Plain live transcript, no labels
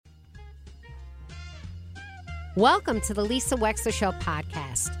Welcome to the Lisa Wexler Show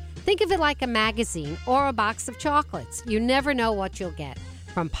podcast. Think of it like a magazine or a box of chocolates. You never know what you'll get.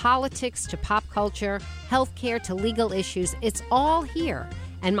 From politics to pop culture, healthcare to legal issues, it's all here.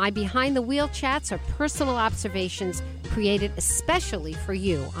 And my behind-the-wheel chats are personal observations created especially for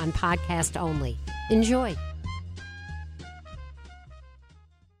you on podcast only. Enjoy.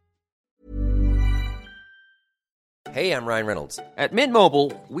 Hey, I'm Ryan Reynolds. At Mint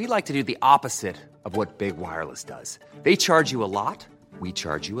Mobile, we like to do the opposite of what Big Wireless does. They charge you a lot, we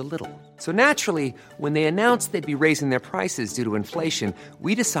charge you a little. So naturally, when they announced they'd be raising their prices due to inflation,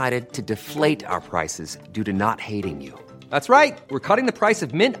 we decided to deflate our prices due to not hating you. That's right. We're cutting the price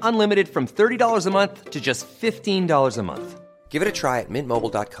of Mint Unlimited from $30 a month to just $15 a month. Give it a try at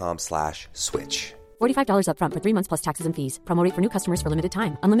mintmobile.com/switch. $45 up front for 3 months plus taxes and fees. Promo rate for new customers for limited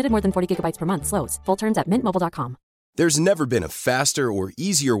time. Unlimited more than 40 gigabytes per month. Slows full terms at mintmobile.com. There's never been a faster or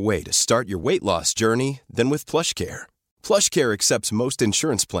easier way to start your weight loss journey than with PlushCare. PlushCare accepts most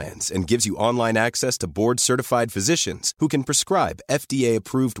insurance plans and gives you online access to board-certified physicians who can prescribe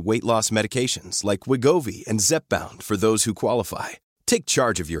FDA-approved weight loss medications like Wegovy and Zepbound for those who qualify. Take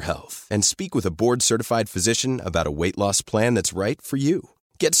charge of your health and speak with a board-certified physician about a weight loss plan that's right for you.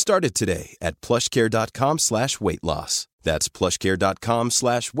 Get started today at plushcare.com/weight loss. That's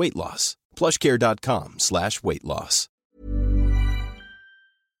plushcare.com/weight loss. plushcare.com/weight loss.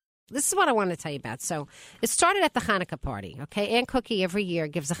 This is what I want to tell you about. So it started at the Hanukkah party, okay? Aunt Cookie every year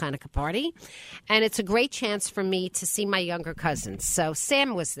gives a Hanukkah party, and it's a great chance for me to see my younger cousins. So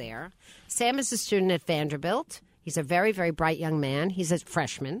Sam was there. Sam is a student at Vanderbilt. He's a very, very bright young man. He's a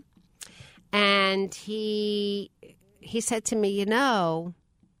freshman. And he said to me,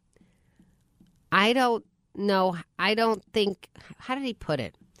 I don't think, how did he put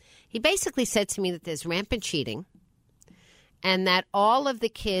it? He basically said to me that there's rampant cheating and that all of the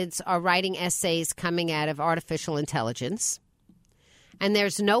kids are writing essays coming out of artificial intelligence. And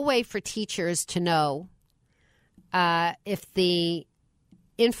there's no way for teachers to know if the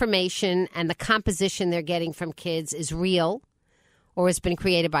information and the composition they're getting from kids is real or has been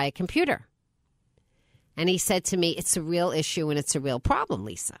created by a computer. And he said to me, it's a real issue and it's a real problem,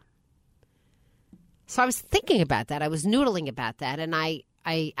 Lisa. So I was thinking about that. I was noodling about that. And I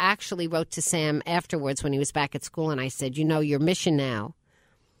actually wrote to Sam afterwards when he was back at school, and I said, your mission now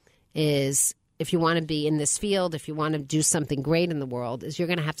is, if you want to be in this field, if you want to do something great in the world, is you're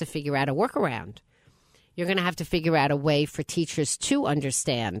going to have to figure out a workaround. You're going to have to figure out a way for teachers to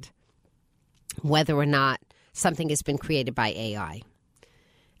understand whether or not something has been created by AI.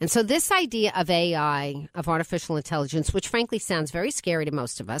 And so this idea of AI, of artificial intelligence, which frankly sounds very scary to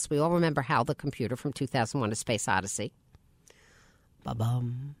most of us. We all remember HAL the computer from 2001: A Space Odyssey.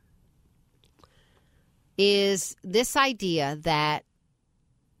 Ba-bum. Is this idea that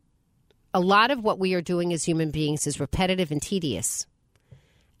a lot of what we are doing as human beings is repetitive and tedious.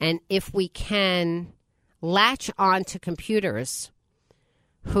 And if we can latch on to computers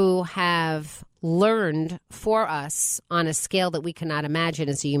who have learned for us on a scale that we cannot imagine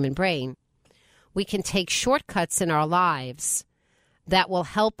as a human brain, we can take shortcuts in our lives that will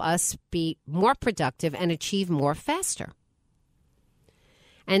help us be more productive and achieve more faster.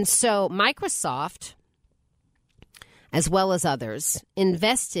 And so Microsoft, as well as others,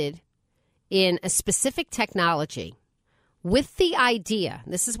 invested in a specific technology with the idea,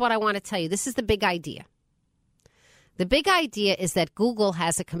 this is what I want to tell you, this is the big idea. The big idea is that Google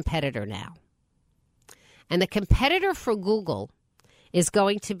has a competitor now. And the competitor for Google is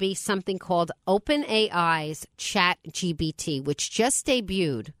going to be something called OpenAI's ChatGPT, which just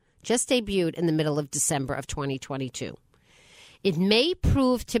debuted in the middle of December of 2022. It may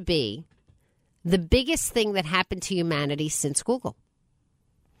prove to be the biggest thing that happened to humanity since Google.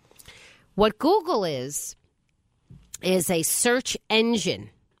 What Google is a search engine.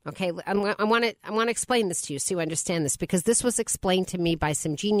 Okay, I want to explain this to you so you understand this, because this was explained to me by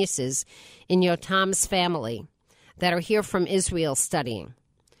some geniuses in Yotam's family that are here from Israel studying.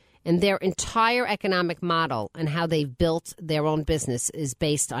 And their entire economic model and how they've built their own business is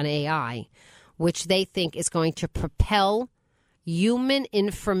based on AI, which they think is going to propel human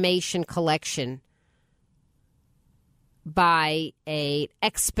information collection by an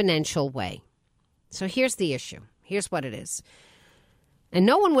exponential way. So here's the issue. Here's what it is. And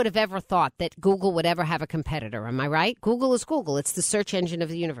no one would have ever thought that Google would ever have a competitor. Am I right? Google is Google. It's the search engine of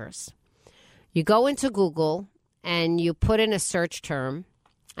the universe. You go into Google and you put in a search term,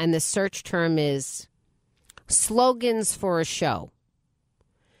 and the search term is slogans for a show.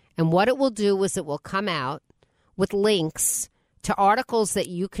 And what it will do is it will come out with links to articles that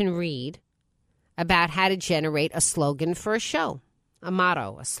you can read about how to generate a slogan for a show, a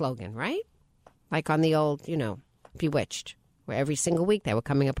motto, a slogan, right? like on the old, Bewitched, where every single week they were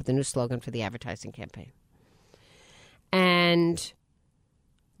coming up with a new slogan for the advertising campaign. And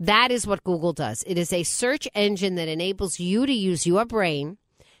that is what Google does. It is a search engine that enables you to use your brain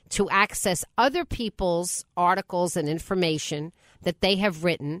to access other people's articles and information that they have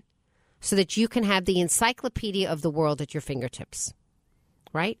written so that you can have the encyclopedia of the world at your fingertips,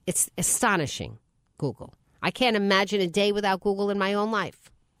 right? It's astonishing, Google. I can't imagine a day without Google in my own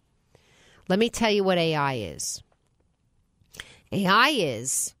life. Let me tell you what AI is. AI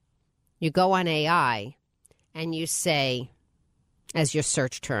is, you go on AI and you say, as your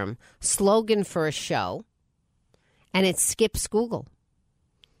search term, slogan for a show, and it skips Google.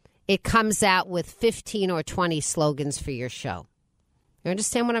 It comes out with 15 or 20 slogans for your show. You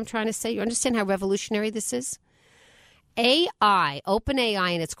understand what I'm trying to say? You understand how revolutionary this is? AI,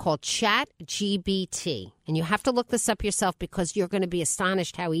 OpenAI, and it's called ChatGPT. And you have to look this up yourself because you're going to be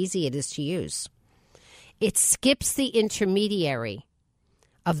astonished how easy it is to use. It skips the intermediary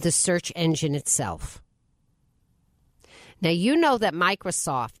of the search engine itself. Now, you know that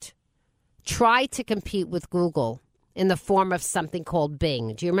Microsoft tried to compete with Google in the form of something called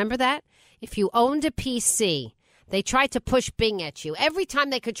Bing. Do you remember that? If you owned a PC, they tried to push Bing at you every time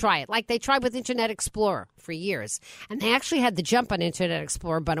they could try it, like they tried with Internet Explorer for years. And they actually had the jump on Internet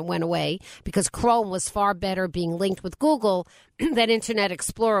Explorer, but it went away because Chrome was far better being linked with Google than Internet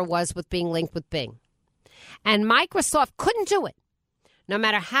Explorer was with being linked with Bing. And Microsoft couldn't do it. No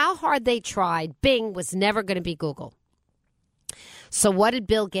matter how hard they tried, Bing was never going to be Google. So what did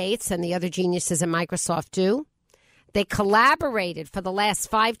Bill Gates and the other geniuses at Microsoft do? They collaborated for the last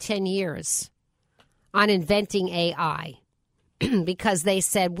 5-10 years on inventing AI because they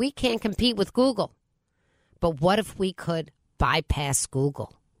said, we can't compete with Google. But what if we could bypass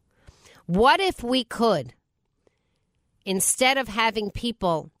Google? What if we could, instead of having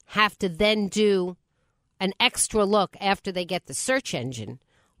people have to then do an extra look after they get the search engine,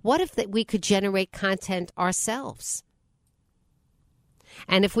 what if we could generate content ourselves?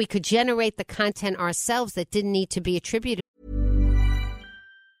 And if we could generate the content ourselves that didn't need to be attributed.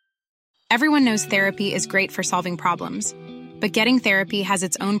 Everyone knows therapy is great for solving problems, but getting therapy has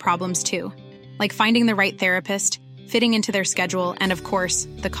its own problems too, like finding the right therapist, fitting into their schedule, and of course,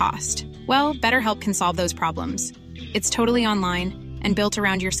 the cost. Well, BetterHelp can solve those problems. It's totally online and built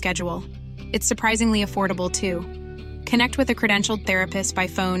around your schedule. It's surprisingly affordable too. Connect with a credentialed therapist by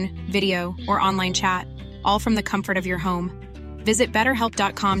phone, video, or online chat, all from the comfort of your home. Visit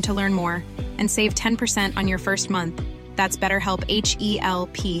BetterHelp.com to learn more and save 10% on your first month. That's BetterHelp,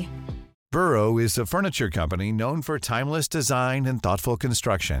 H-E-L-P. Burrow is a furniture company known for timeless design and thoughtful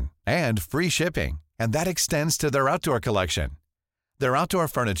construction and free shipping, and that extends to their outdoor collection. Their outdoor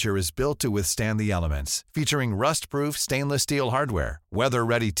furniture is built to withstand the elements, featuring rust-proof stainless steel hardware,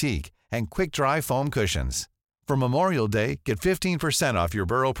 weather-ready teak, and quick-dry foam cushions. For Memorial Day, get 15% off your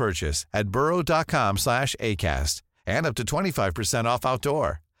Burrow purchase at burrow.com/ACAST and up to 25% off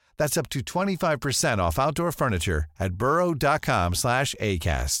outdoor. That's up to 25% off outdoor furniture at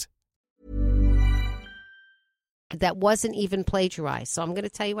burrow.com/ACAST. That wasn't even plagiarized. So I'm going to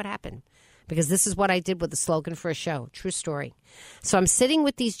tell you what happened, because this is what I did with the slogan for a show. True story. So I'm sitting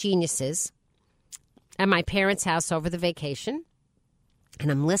with these geniuses at my parents' house over the vacation,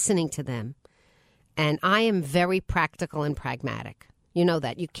 and I'm listening to them, and I am very practical and pragmatic. You know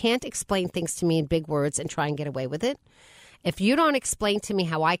that. You can't explain things to me in big words and try and get away with it. If you don't explain to me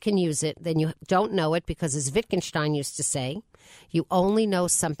how I can use it, then you don't know it, because as Wittgenstein used to say, you only know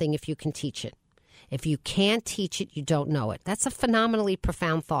something if you can teach it. If you can't teach it, you don't know it. That's a phenomenally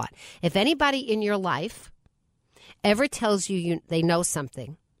profound thought. If anybody in your life ever tells you they know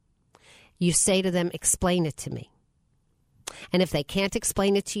something, you say to them, explain it to me. And if they can't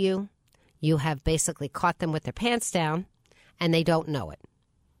explain it to you, you have basically caught them with their pants down, and they don't know it.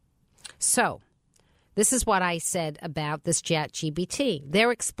 So this is what I said about this ChatGPT.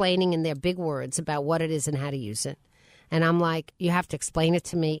 They're explaining in their big words about what it is and how to use it. And I'm like, you have to explain it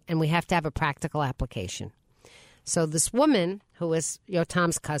to me, and we have to have a practical application. So this woman, who is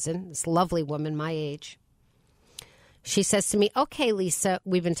Tom's cousin, this lovely woman my age, she says to me, okay, Lisa,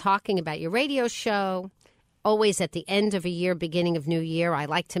 we've been talking about your radio show. Always at the end of a year, beginning of new year, I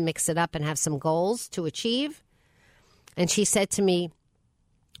like to mix it up and have some goals to achieve. And she said to me,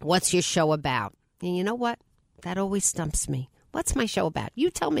 what's your show about? And you know what? That always stumps me. What's my show about? You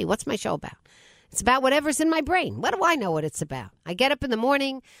tell me, what's my show about? It's about whatever's in my brain. What do I know what it's about? I get up in the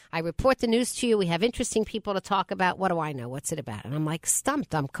morning. I report the news to you. We have interesting people to talk about. What do I know? What's it about? And I'm like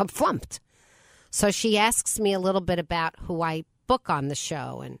stumped. I'm conflumped. So she asks me a little bit about who I book on the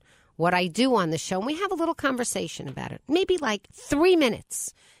show and what I do on the show. And we have a little conversation about it. Maybe like 3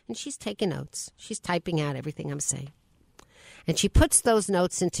 minutes. and she's taking notes. She's typing out everything I'm saying. And she puts those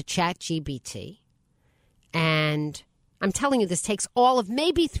notes into ChatGPT. And I'm telling you, this takes all of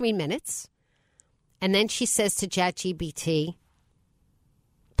maybe 3 minutes. And then she says to ChatGPT,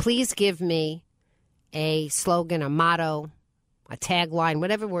 please give me a slogan, a motto, a tagline,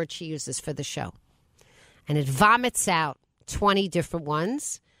 whatever word she uses for the show. And it vomits out 20 different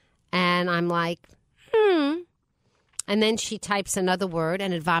ones. And I'm like, And then she types another word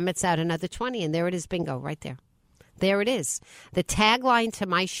and it vomits out another 20. And there it is, bingo, right there. There it is. The tagline to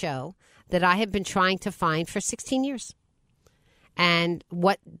my show that I have been trying to find for 16 years. And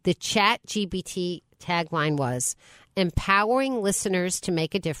what the ChatGPT tagline was, empowering listeners to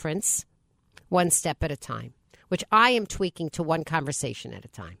make a difference one step at a time, which I am tweaking to one conversation at a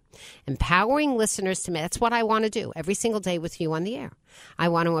time. Empowering listeners to make, that's what I want to do every single day with you on the air. I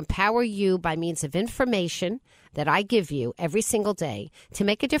want to empower you by means of information that I give you every single day to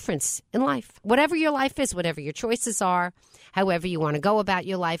make a difference in life. Whatever your life is, whatever your choices are, however you want to go about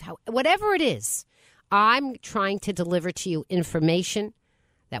your life, whatever it is, I'm trying to deliver to you information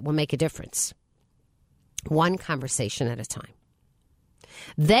that will make a difference. One conversation at a time.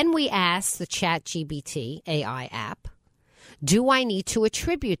 Then we ask the ChatGPT AI app, do I need to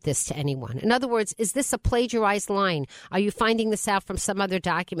attribute this to anyone? In other words, is this a plagiarized line? Are you finding this out from some other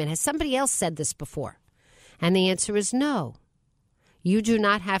document? Has somebody else said this before? And the answer is no. You do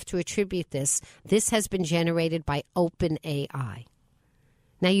not have to attribute this. This has been generated by OpenAI.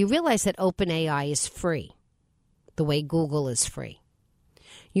 Now, you realize that OpenAI is free, the way Google is free.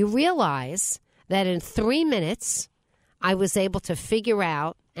 You realize that in 3 minutes, I was able to figure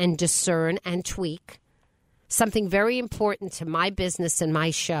out and discern and tweak something very important to my business and my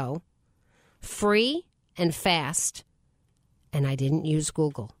show, free and fast, and I didn't use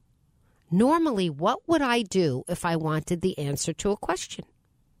Google. Normally, what would I do if I wanted the answer to a question?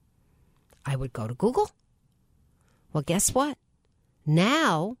 I would go to Google. Well, guess what?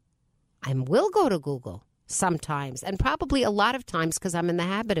 Now, I will go to Google sometimes, and probably a lot of times because I'm in the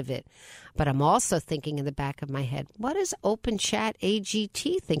habit of it. But I'm also thinking in the back of my head, what does OpenChat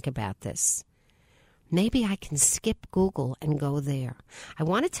AGT think about this? Maybe I can skip Google and go there. I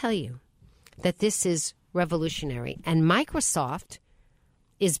want to tell you that this is revolutionary, and Microsoft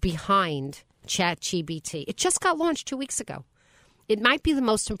is behind ChatGPT. It just got launched 2 weeks ago. It might be the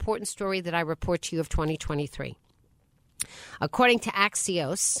most important story that I report to you of 2023. According to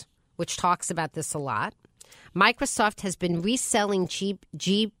Axios, which talks about this a lot, Microsoft has been reselling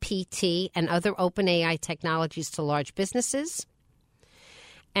GPT and other OpenAI technologies to large businesses.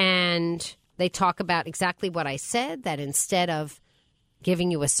 And they talk about exactly what I said, that instead of giving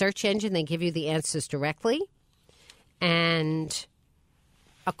you a search engine, they give you the answers directly. And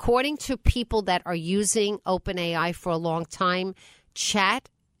according to people that are using OpenAI for a long time,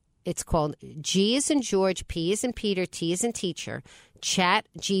 it's called G as in George, P as in Peter, T as in teacher,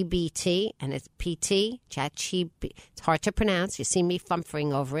 ChatGPT, and it's PT, ChatGPT. It's hard to pronounce. You see me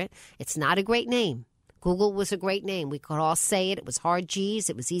fumfering over it. It's not a great name. Google was a great name. We could all say it. It was hard G's.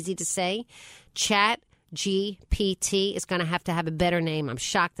 It was easy to say. ChatGPT is going to have a better name. I'm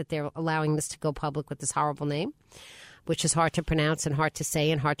shocked that they're allowing this to go public with this horrible name, which is hard to pronounce and hard to say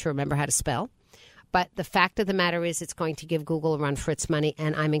and hard to remember how to spell. But the fact of the matter is it's going to give Google a run for its money,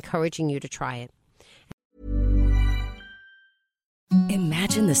 and I'm encouraging you to try it.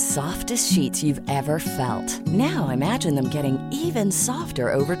 Imagine the softest sheets you've ever felt. Now imagine them getting even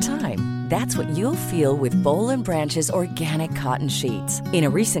softer over time. That's what you'll feel with Boll & Branch's organic cotton sheets. In a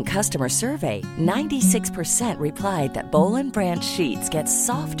recent customer survey, 96% replied that Boll & Branch sheets get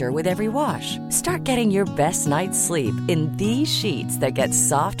softer with every wash. Start getting your best night's sleep in these sheets that get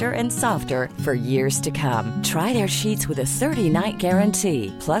softer and softer for years to come. Try their sheets with a 30-night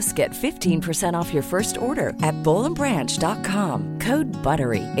guarantee. Plus, get 15% off your first order at bollandbranch.com. Code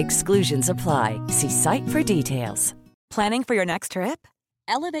BUTTERY. Exclusions apply. See site for details. Planning for your next trip?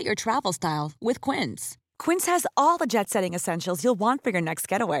 Elevate your travel style with Quince. Quince has all the jet-setting essentials you'll want for your next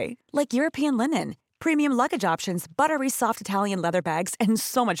getaway, like European linen, premium luggage options, buttery soft Italian leather bags, and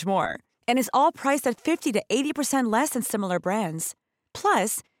so much more. And is all priced at 50 to 80% less than similar brands.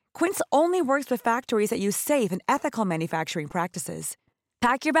 Plus, Quince only works with factories that use safe and ethical manufacturing practices.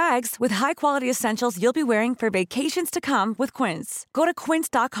 Pack your bags with high-quality essentials you'll be wearing for vacations to come with Quince. Go to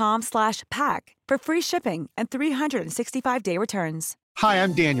quince.com/pack for free shipping and 365-day returns. Hi,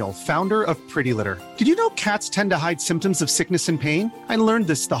 I'm Daniel, founder of Pretty Litter. Did you know cats tend to hide symptoms of sickness and pain? I learned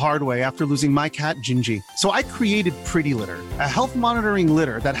this the hard way after losing my cat, Gingy. So I created Pretty Litter, a health monitoring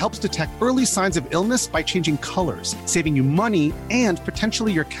litter that helps detect early signs of illness by changing colors, saving you money and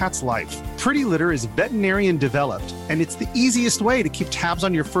potentially your cat's life. Pretty Litter is veterinarian developed, and it's the easiest way to keep tabs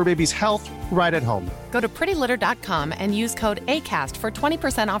on your fur baby's health right at home. Go to prettylitter.com and use code ACAST for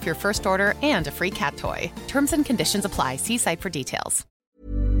 20% off your first order and a free cat toy. Terms and conditions apply. See site for details.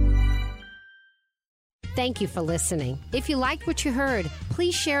 Thank you for listening. If you liked what you heard,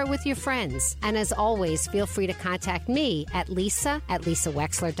 please share it with your friends. And as always, feel free to contact me at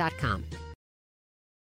lisa@lisawexler.com.